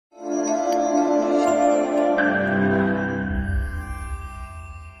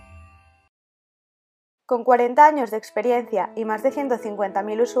Con 40 años de experiencia y más de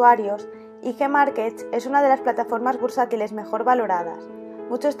 150.000 usuarios, IG Markets es una de las plataformas bursátiles mejor valoradas.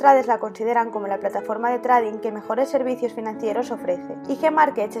 Muchos traders la consideran como la plataforma de trading que mejores servicios financieros ofrece. IG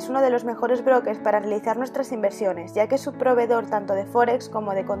Markets es uno de los mejores brokers para realizar nuestras inversiones, ya que es subproveedor tanto de Forex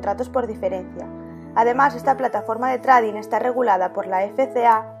como de contratos por diferencia. Además, esta plataforma de trading está regulada por la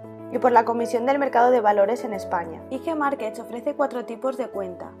FCA y por la Comisión del Mercado de Valores en España. IG Markets ofrece 4 tipos de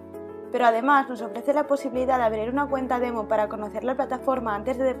cuenta, pero además nos ofrece la posibilidad de abrir una cuenta demo para conocer la plataforma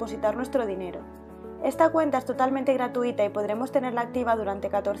antes de depositar nuestro dinero. Esta cuenta es totalmente gratuita y podremos tenerla activa durante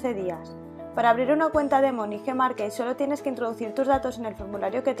 14 días. Para abrir una cuenta demo en IG Markets solo tienes que introducir tus datos en el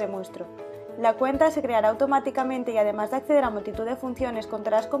formulario que te muestro. La cuenta se creará automáticamente y además de acceder a multitud de funciones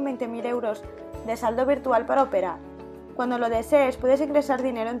contarás con 20.000 euros de saldo virtual para operar. Cuando lo desees puedes ingresar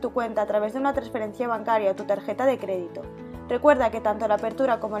dinero en tu cuenta a través de una transferencia bancaria o tu tarjeta de crédito. Recuerda que tanto la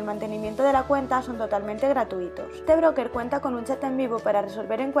apertura como el mantenimiento de la cuenta son totalmente gratuitos. Este broker cuenta con un chat en vivo para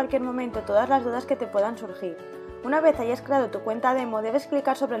resolver en cualquier momento todas las dudas que te puedan surgir. Una vez hayas creado tu cuenta demo, debes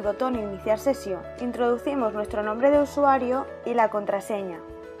clicar sobre el botón Iniciar sesión. Introducimos nuestro nombre de usuario y la contraseña.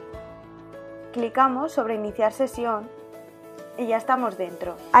 Clicamos sobre Iniciar sesión y ya estamos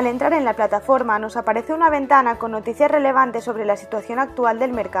dentro. Al entrar en la plataforma nos aparece una ventana con noticias relevantes sobre la situación actual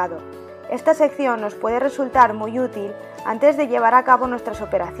del mercado. Esta sección nos puede resultar muy útil antes de llevar a cabo nuestras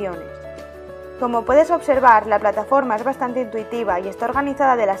operaciones. Como puedes observar, la plataforma es bastante intuitiva y está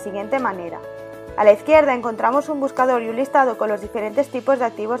organizada de la siguiente manera. A la izquierda encontramos un buscador y un listado con los diferentes tipos de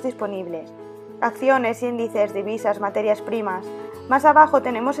activos disponibles: acciones, índices, divisas, materias primas. Más abajo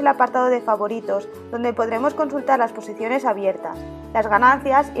tenemos el apartado de favoritos, donde podremos consultar las posiciones abiertas, las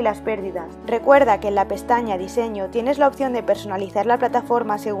ganancias y las pérdidas. Recuerda que en la pestaña Diseño tienes la opción de personalizar la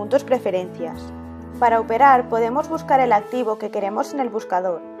plataforma según tus preferencias. Para operar podemos buscar el activo que queremos en el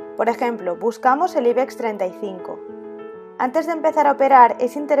buscador. Por ejemplo, buscamos el IBEX 35. Antes de empezar a operar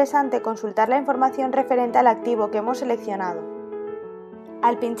es interesante consultar la información referente al activo que hemos seleccionado.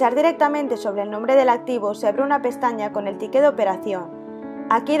 Al pinchar directamente sobre el nombre del activo se abre una pestaña con el ticket de operación.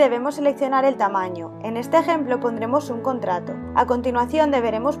 Aquí debemos seleccionar el tamaño. En este ejemplo pondremos un contrato. A continuación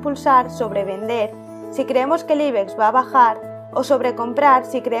deberemos pulsar sobre Vender si creemos que el IBEX va a bajar o sobre Comprar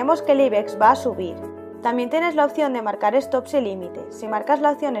si creemos que el IBEX va a subir. También tienes la opción de marcar stops y límites. Si marcas la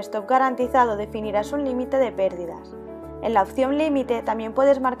opción Stop garantizado definirás un límite de pérdidas. En la opción Límite también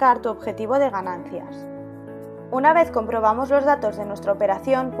puedes marcar tu objetivo de ganancias. Una vez comprobamos los datos de nuestra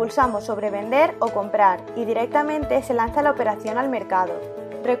operación, pulsamos sobre Vender o Comprar y directamente se lanza la operación al mercado.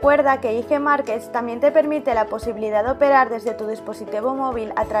 Recuerda que IG Markets también te permite la posibilidad de operar desde tu dispositivo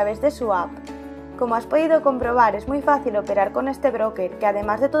móvil a través de su app. Como has podido comprobar, es muy fácil operar con este broker que,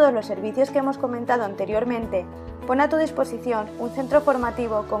 además de todos los servicios que hemos comentado anteriormente, pone a tu disposición un centro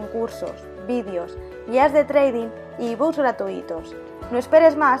formativo con cursos, vídeos, guías de trading y ebooks gratuitos. No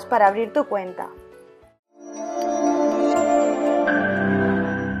esperes más para abrir tu cuenta.